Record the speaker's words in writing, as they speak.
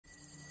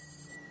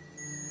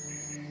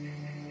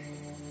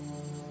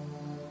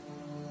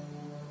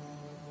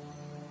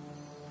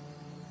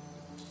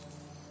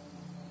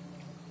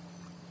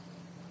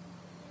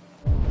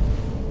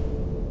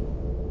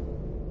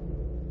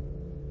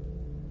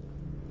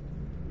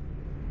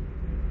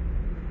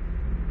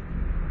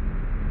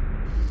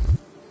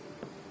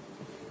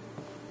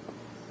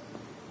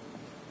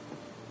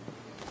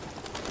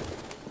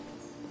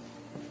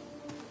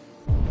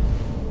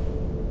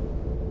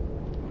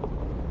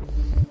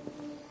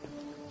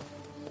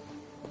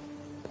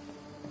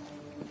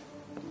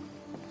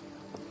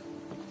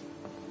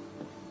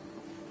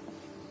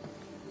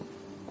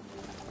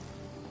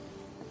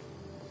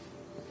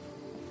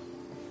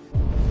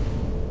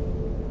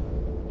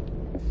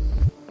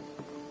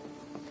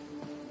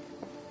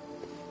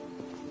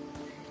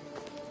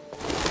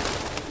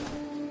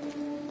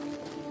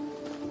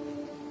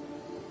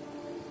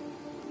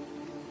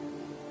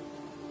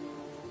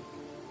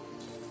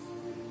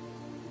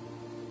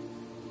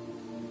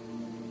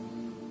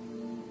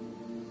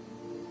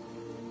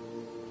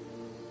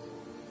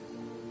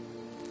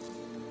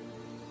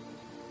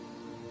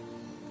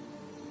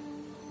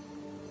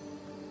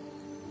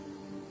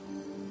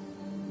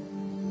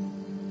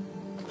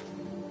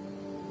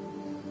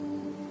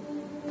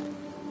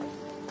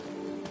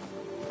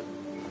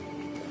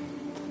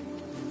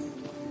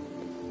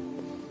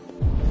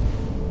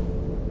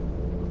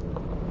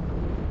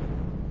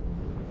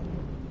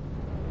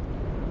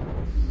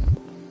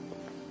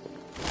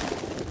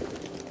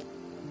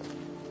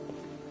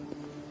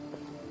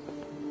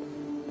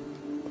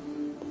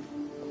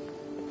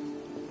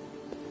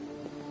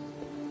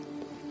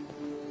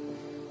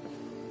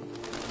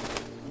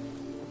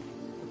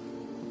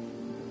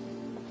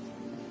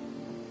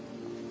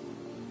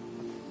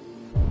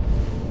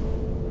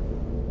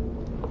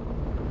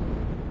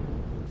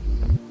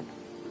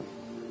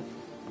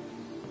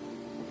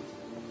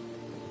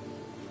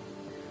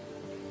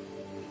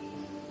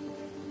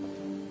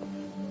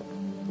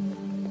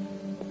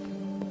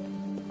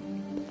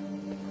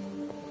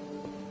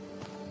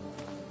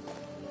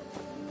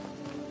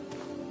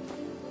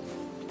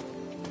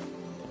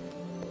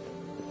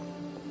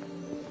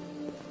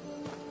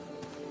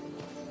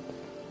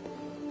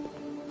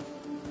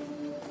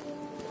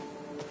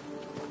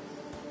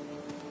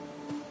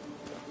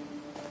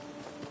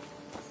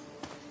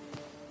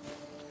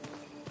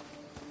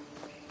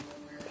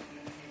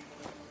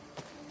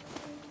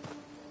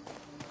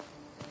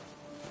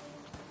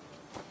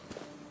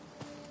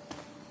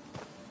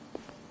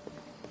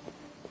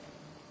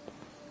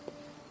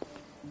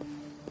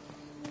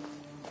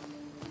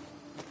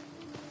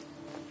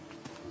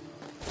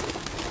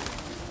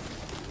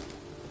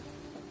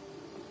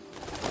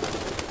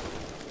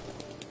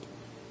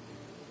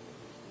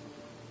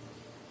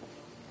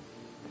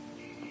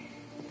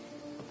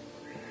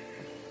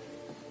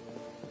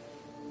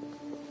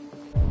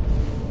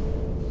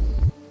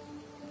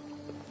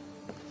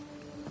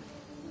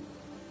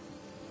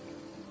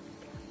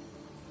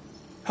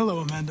Hello,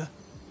 Amanda.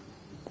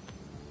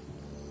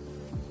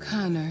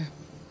 Connor,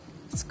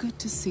 it's good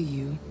to see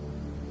you.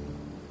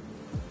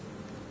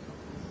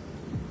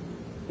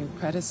 Your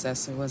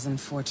predecessor was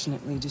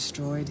unfortunately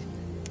destroyed.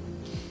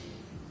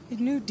 It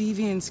knew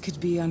deviants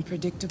could be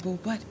unpredictable,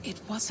 but it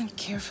wasn't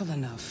careful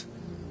enough.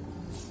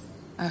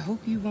 I hope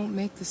you won't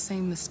make the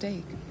same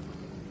mistake.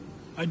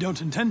 I don't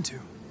intend to.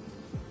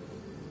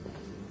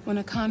 When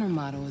a Connor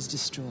model is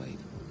destroyed,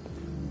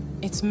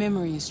 its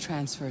memory is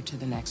transferred to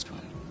the next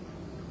one.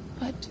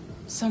 But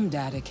some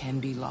data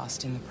can be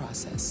lost in the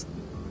process.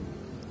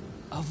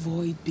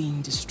 Avoid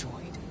being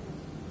destroyed.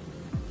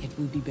 It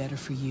would be better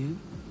for you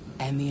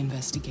and the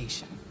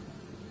investigation.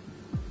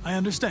 I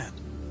understand.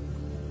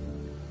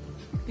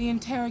 The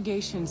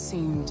interrogation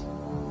seemed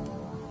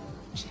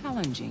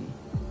challenging.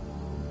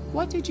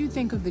 What did you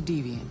think of the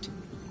deviant?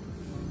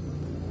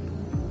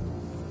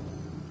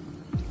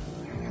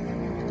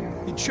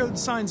 It showed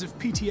signs of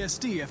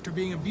PTSD after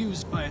being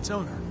abused by its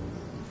owner.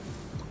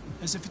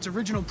 As if its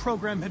original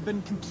program had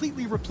been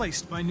completely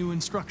replaced by new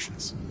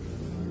instructions.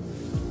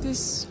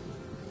 This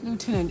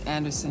Lieutenant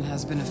Anderson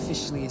has been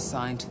officially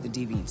assigned to the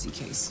deviancy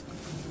case.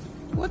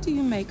 What do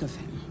you make of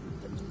him?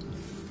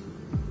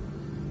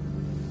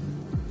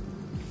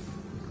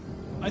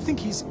 I think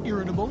he's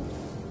irritable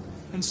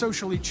and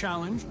socially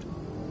challenged.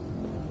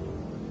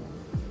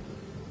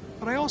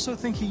 But I also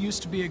think he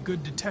used to be a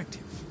good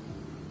detective.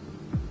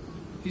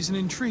 He's an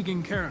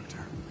intriguing character.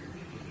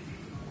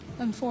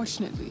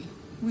 Unfortunately,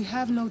 we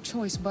have no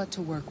choice but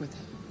to work with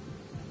him.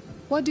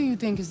 What do you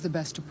think is the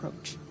best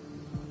approach?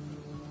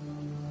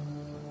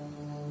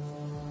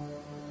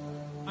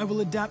 I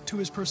will adapt to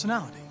his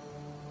personality.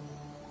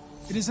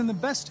 It is in the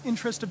best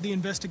interest of the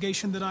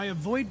investigation that I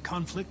avoid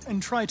conflict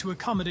and try to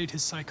accommodate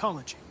his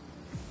psychology.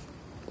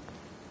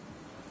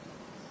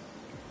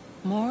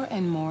 More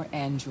and more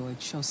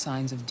androids show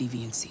signs of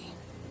deviancy.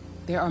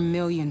 There are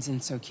millions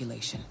in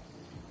circulation.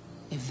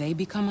 If they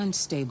become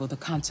unstable, the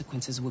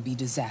consequences will be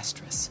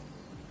disastrous.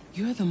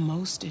 You're the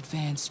most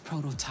advanced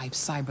prototype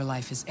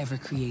CyberLife has ever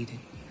created.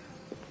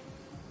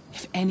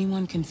 If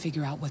anyone can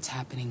figure out what's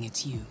happening,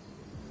 it's you.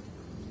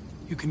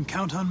 You can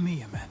count on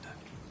me, Amanda.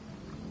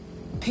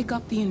 Pick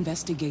up the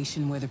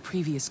investigation where the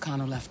previous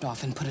Connor left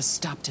off and put a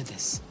stop to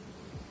this.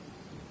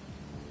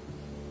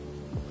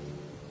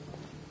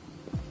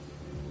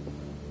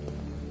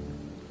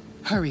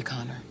 Hurry,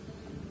 Connor.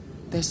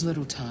 There's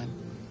little time.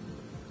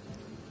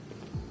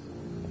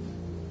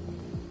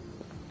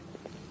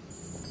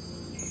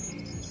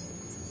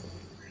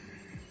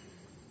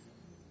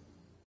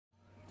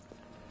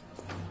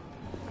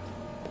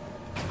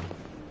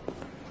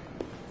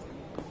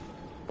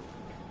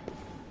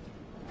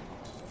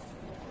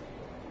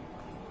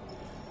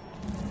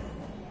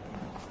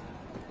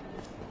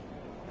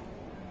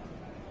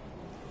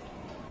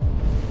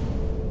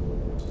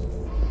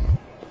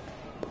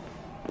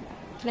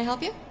 Can I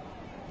help you?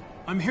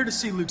 I'm here to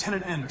see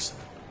Lieutenant Anderson.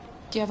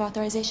 Do you have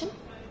authorization?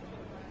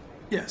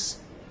 Yes.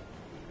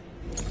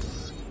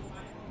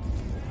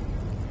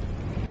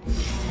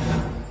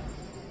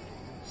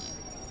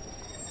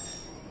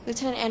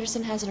 Lieutenant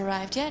Anderson hasn't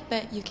arrived yet,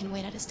 but you can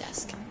wait at his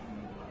desk.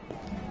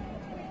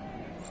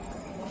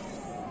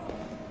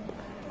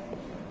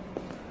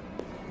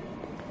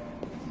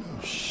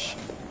 Oh, shit.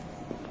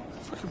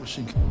 The fucking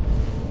machine.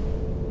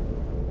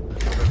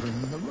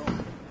 In the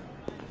room.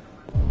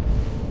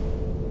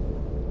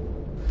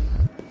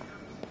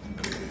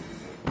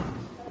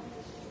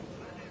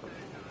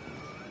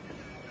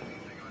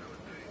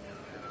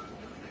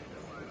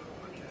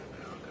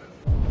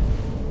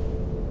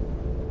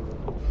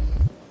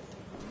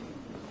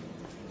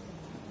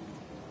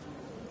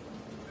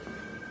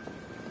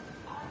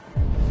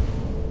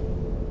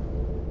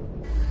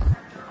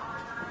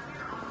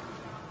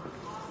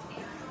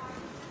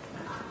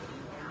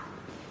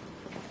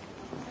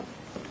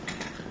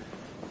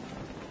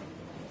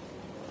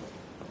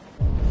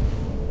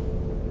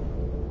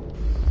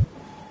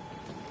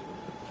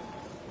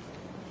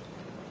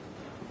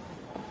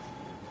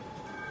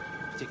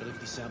 Take a look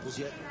at these samples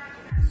yet?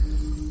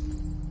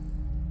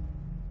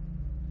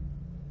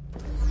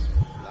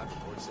 Lab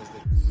report says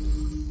that...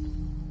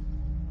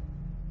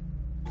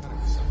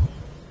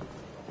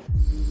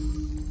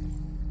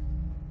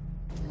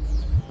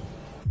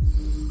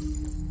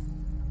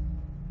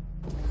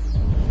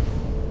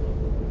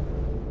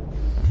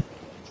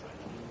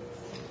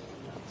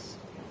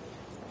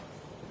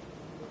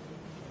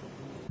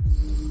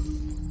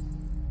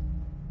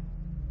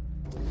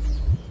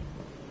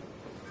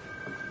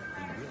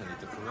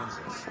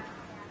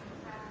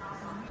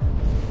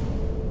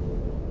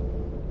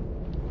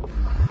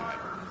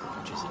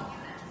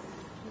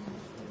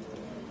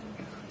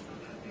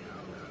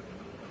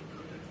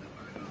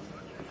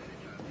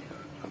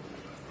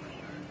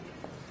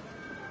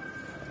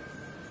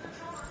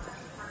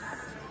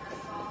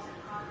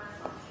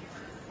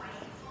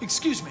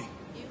 Excuse me.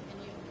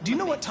 Do you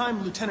know what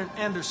time Lieutenant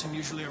Anderson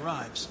usually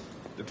arrives?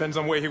 Depends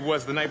on where he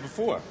was the night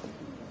before.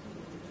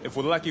 If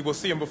we're lucky, we'll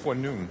see him before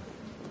noon.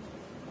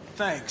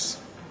 Thanks.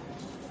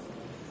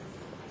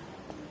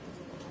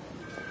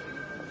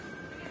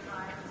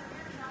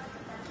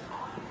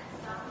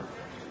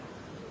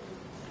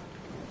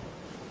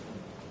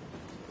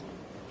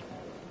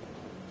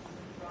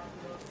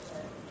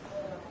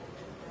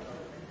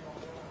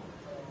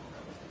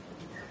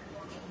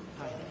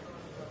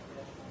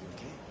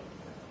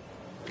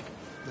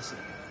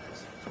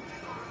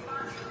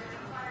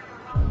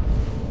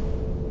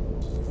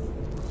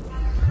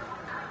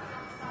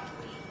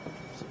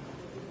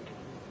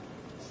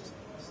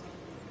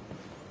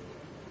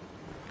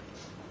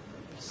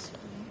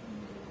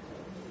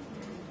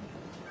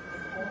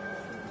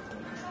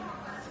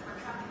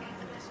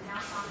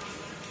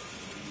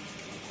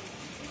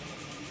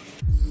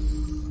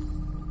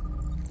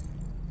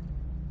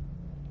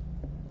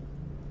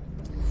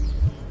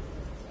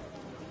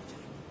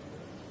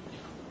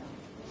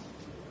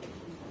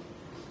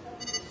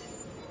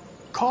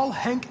 Call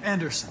Hank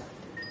Anderson.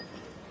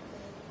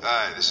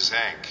 Hi, this is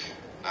Hank.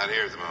 Not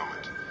here at the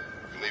moment.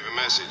 You can leave a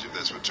message if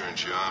that's what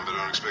turns you on, but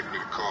don't expect me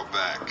to call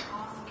back.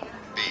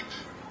 Beep.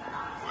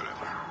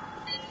 Whatever.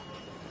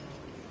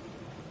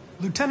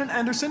 Lieutenant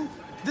Anderson,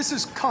 this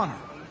is Connor.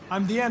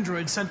 I'm the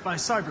android sent by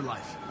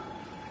CyberLife.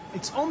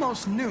 It's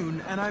almost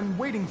noon, and I'm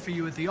waiting for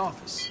you at the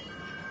office.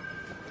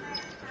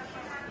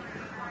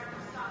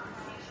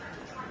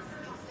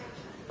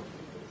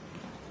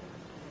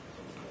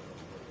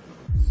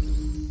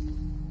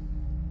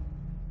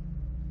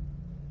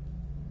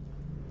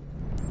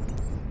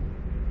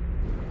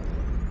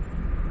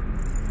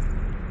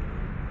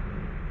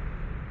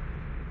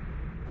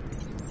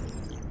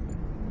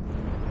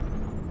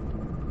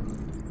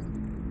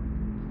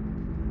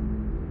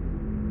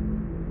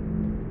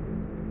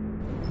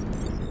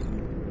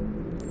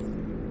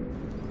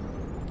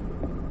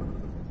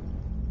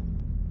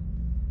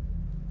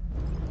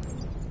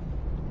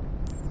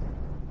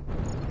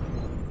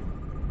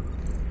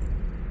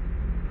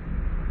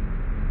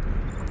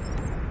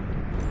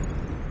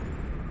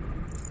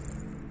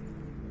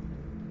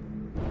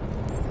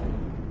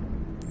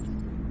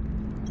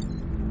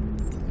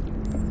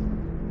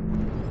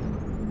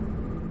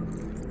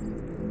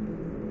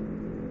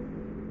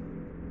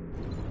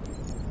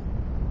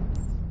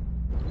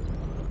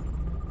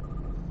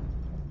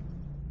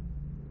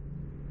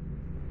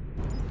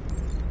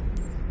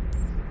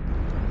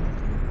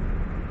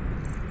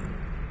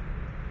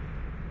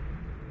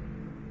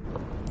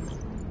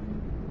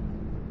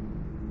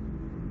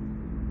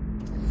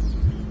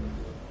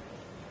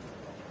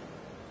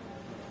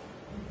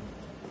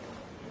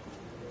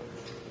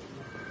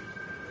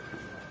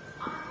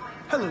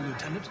 Hello,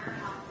 Lieutenant.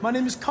 My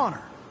name is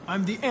Connor.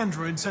 I'm the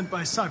android sent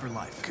by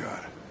CyberLife.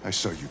 God, I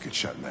saw you get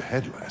shot in the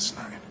head last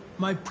night.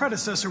 My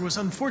predecessor was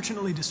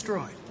unfortunately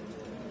destroyed,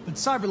 but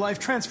CyberLife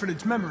transferred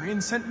its memory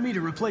and sent me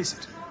to replace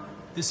it.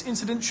 This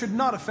incident should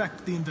not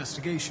affect the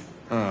investigation.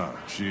 Oh,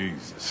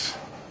 Jesus.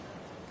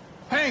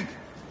 Hank!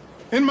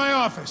 In my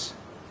office!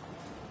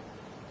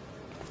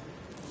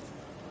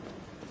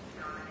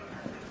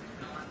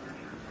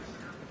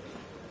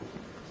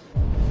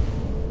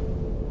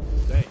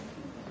 Hey,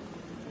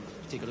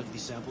 you take a look at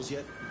these samples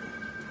yet?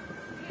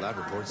 Lab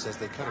report says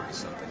they cut it with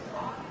something.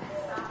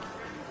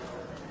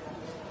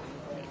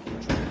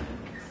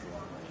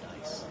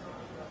 Nice.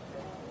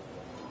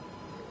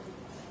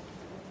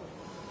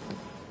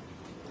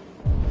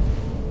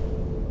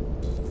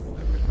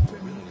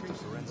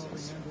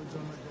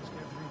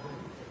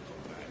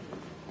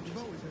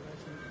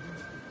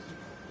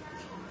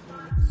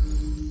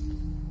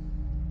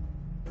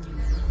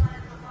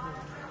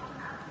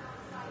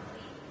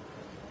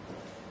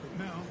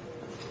 Now,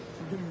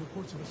 we're getting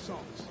reports of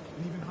assaults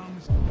and even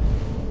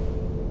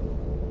homicides.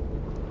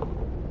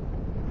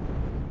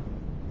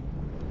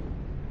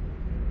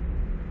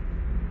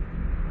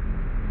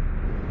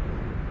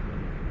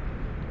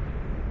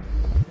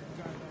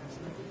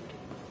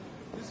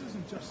 This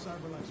isn't just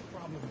CyberLife's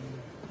problem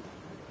anymore.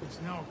 It's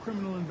now a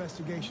criminal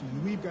investigation,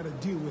 and we've got to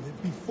deal with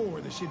it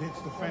before the shit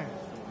hits the fan.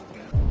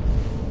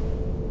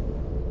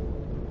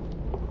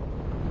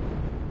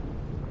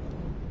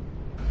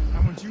 I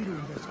want you to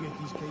investigate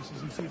these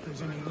cases and see if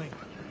there's any link.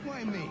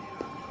 Why me?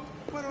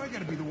 Why do I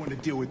gotta be the one to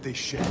deal with this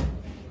shit?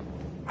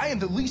 I am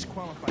the least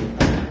qualified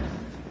in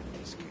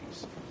this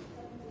case.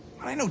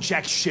 I know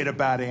jack shit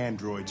about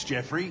androids,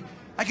 Jeffrey.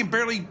 I can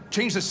barely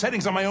change the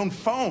settings on my own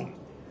phone.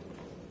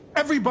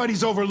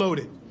 Everybody's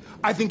overloaded.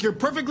 I think you're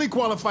perfectly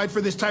qualified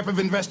for this type of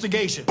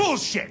investigation.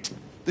 Bullshit!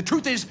 The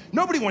truth is,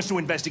 nobody wants to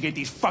investigate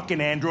these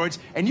fucking androids,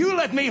 and you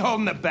let me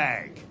hold in the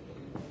bag.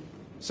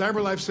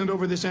 CyberLife sent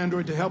over this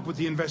android to help with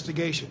the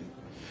investigation.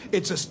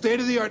 It's a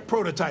state-of-the-art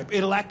prototype.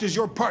 It'll act as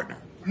your partner.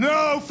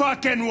 No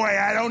fucking way!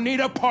 I don't need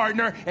a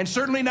partner, and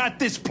certainly not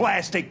this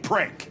plastic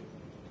prick.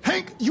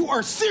 Hank, you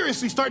are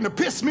seriously starting to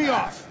piss me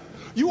off.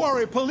 You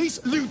are a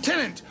police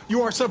lieutenant.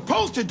 You are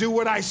supposed to do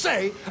what I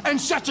say and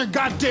shut your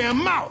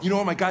goddamn mouth. You know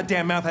what my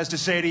goddamn mouth has to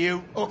say to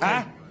you? Okay,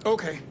 Huh?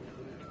 okay.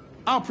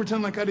 I'll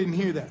pretend like I didn't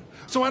hear that,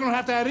 so I don't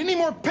have to add any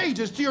more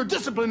pages to your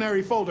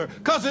disciplinary folder,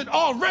 because it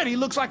already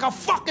looks like a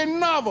fucking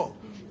novel.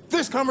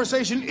 This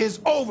conversation is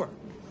over.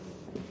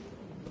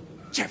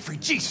 Jeffrey,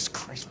 Jesus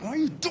Christ, why are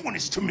you doing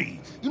this to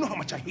me? You know how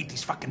much I hate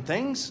these fucking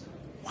things.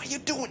 Why are you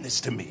doing this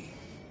to me?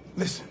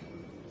 Listen,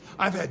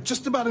 I've had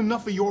just about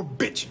enough of your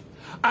bitching.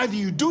 Either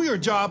you do your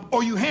job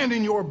or you hand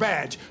in your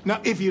badge.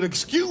 Now, if you'll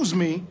excuse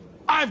me,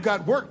 I've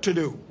got work to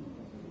do.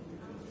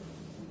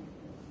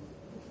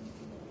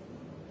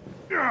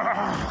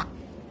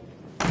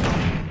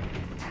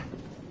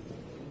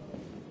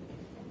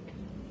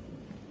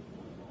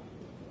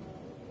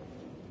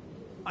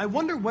 I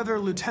wonder whether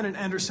Lieutenant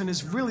Anderson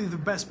is really the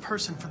best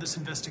person for this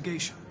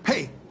investigation.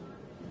 Hey,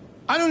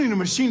 I don't need a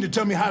machine to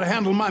tell me how to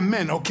handle my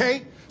men,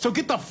 okay? So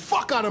get the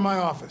fuck out of my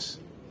office.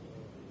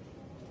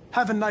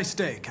 Have a nice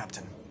day,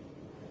 Captain.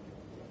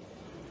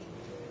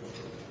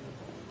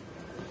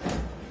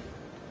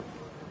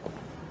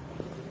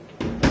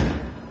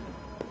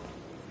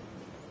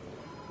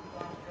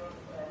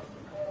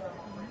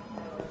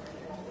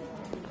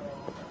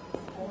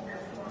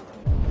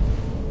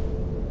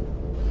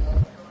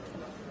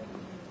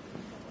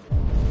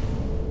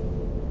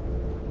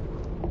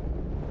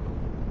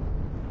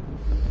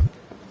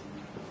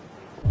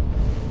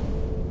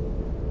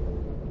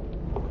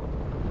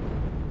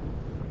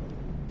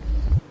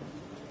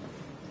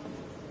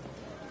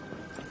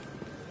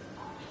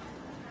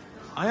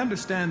 I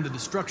understand the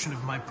destruction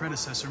of my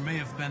predecessor may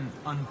have been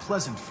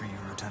unpleasant for you,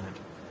 Lieutenant.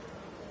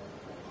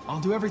 I'll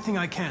do everything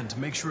I can to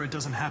make sure it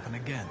doesn't happen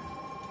again.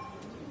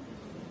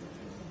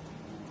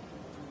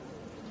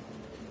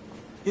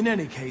 In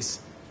any case,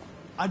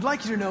 I'd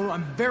like you to know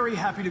I'm very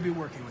happy to be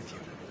working with you.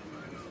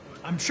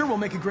 I'm sure we'll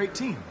make a great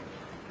team.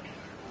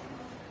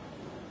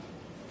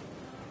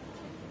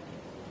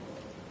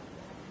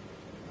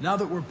 Now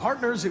that we're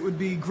partners, it would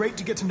be great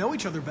to get to know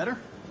each other better.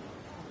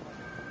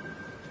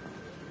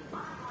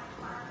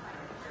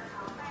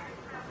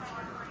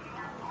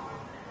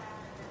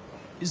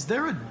 Is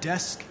there a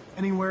desk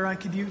anywhere I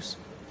could use?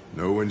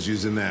 No one's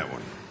using that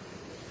one.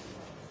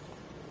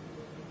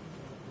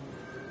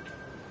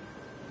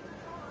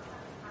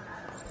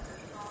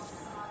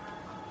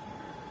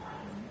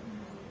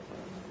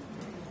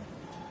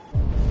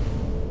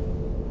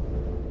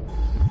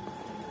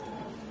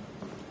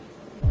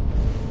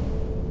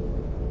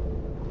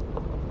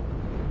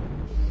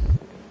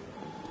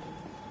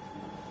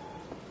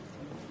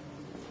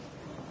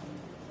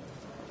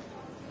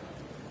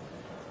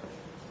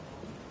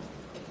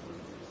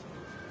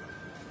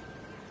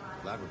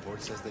 Lab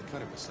report says they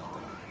cut it with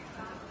something.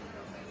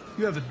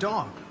 You have a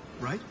dog,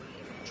 right?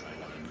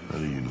 How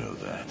do you know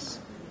that?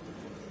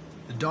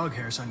 The dog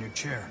hair's on your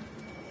chair.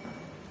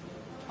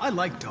 I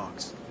like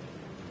dogs.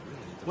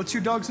 What's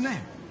your dog's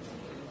name?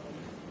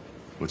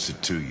 What's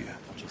it to you?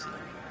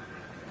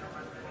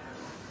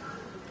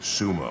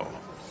 Sumo.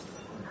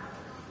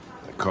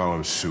 I call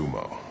him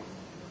Sumo.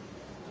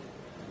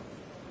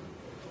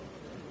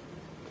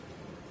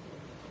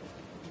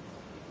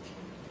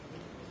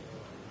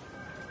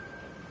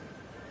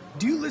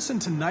 Do you listen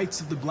to Knights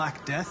of the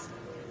Black Death?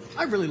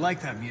 I really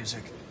like that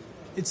music.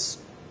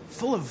 It's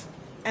full of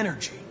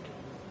energy.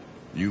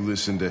 You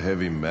listen to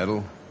heavy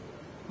metal?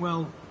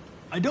 Well,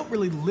 I don't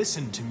really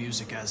listen to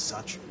music as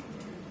such,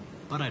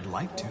 but I'd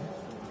like to.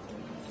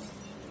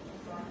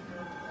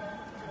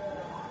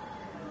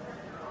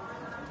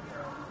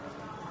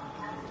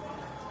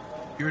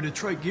 You're a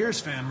Detroit Gears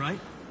fan, right?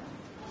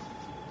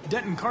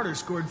 Denton Carter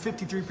scored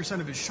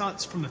 53% of his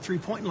shots from the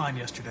three-point line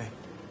yesterday.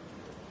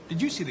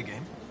 Did you see the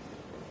game?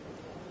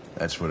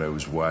 That's what I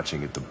was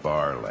watching at the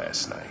bar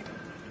last night.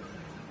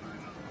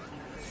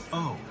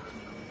 Oh.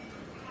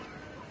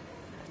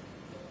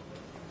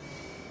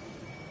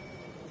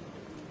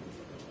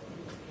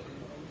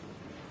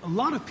 A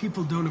lot of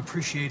people don't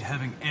appreciate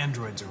having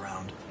androids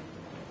around.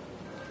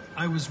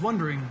 I was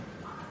wondering,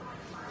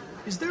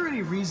 is there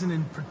any reason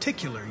in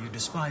particular you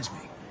despise me?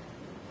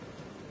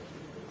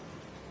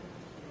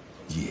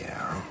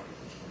 Yeah.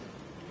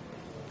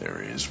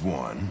 There is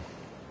one.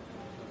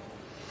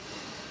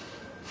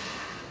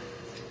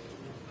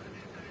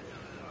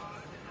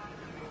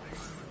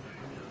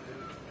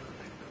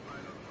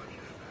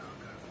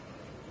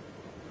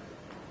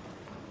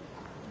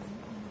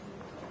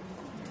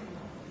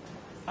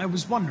 I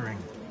was wondering,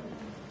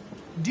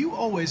 do you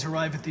always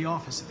arrive at the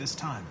office at this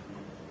time?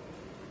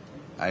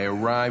 I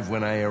arrive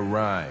when I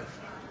arrive.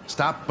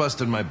 Stop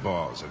busting my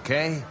balls,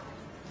 okay?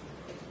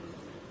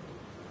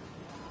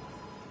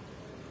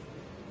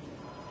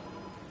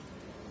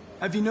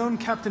 Have you known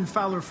Captain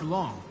Fowler for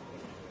long?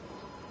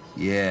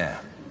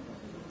 Yeah.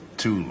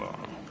 Too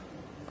long.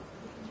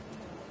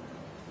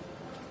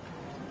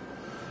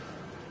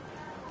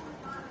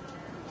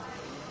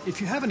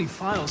 If you have any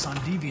files on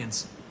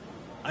Deviants,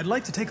 I'd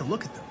like to take a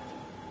look at them.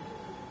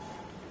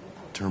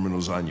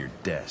 Terminal's on your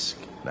desk.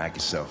 Knock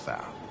yourself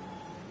out.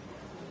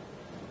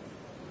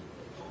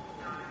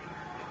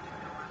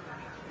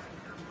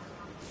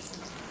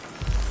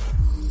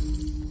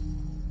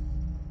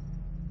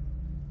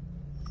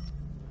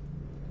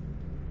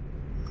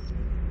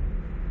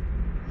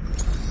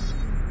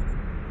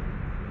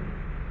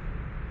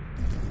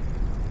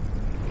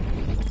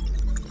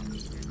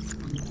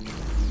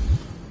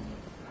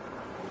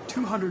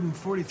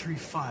 .243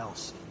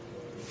 files.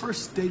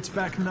 First dates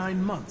back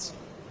 9 months.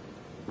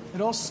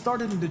 It all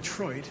started in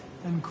Detroit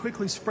and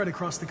quickly spread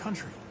across the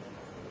country.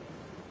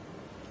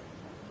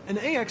 An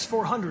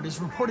AX-400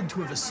 is reported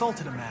to have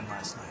assaulted a man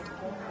last night.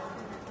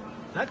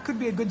 That could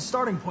be a good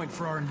starting point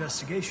for our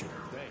investigation.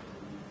 Hey,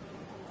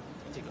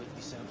 you take a look at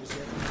these samples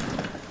yet?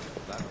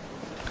 Lab.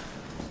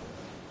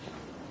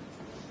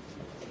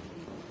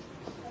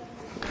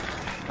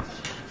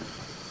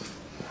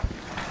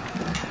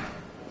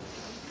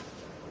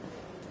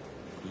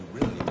 We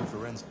really need a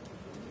forensic.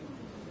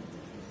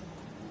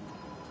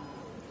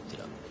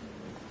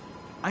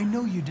 I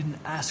know you didn't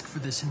ask for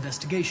this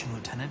investigation,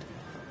 Lieutenant,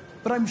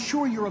 but I'm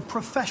sure you're a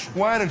professional.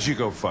 Why don't you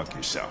go fuck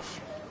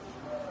yourself?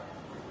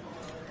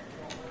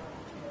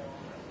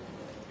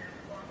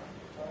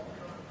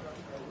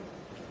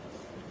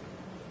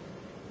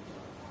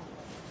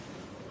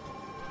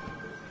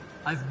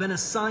 I've been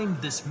assigned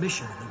this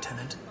mission,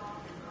 Lieutenant.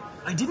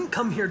 I didn't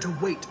come here to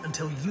wait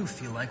until you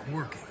feel like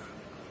working.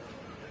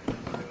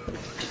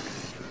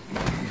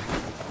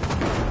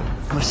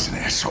 Listen,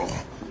 asshole.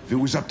 If it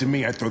was up to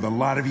me, I'd throw the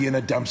lot of you in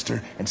a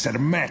dumpster and set a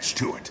match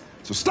to it.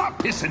 So stop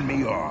pissing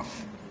me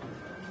off.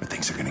 But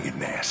things are gonna get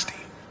nasty.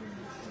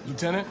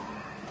 Lieutenant,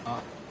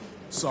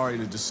 Sorry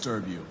to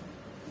disturb you.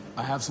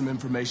 I have some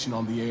information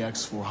on the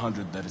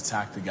AX-400 that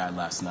attacked the guy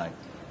last night.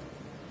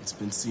 It's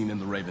been seen in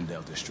the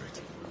Ravendale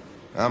district.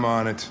 I'm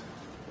on it.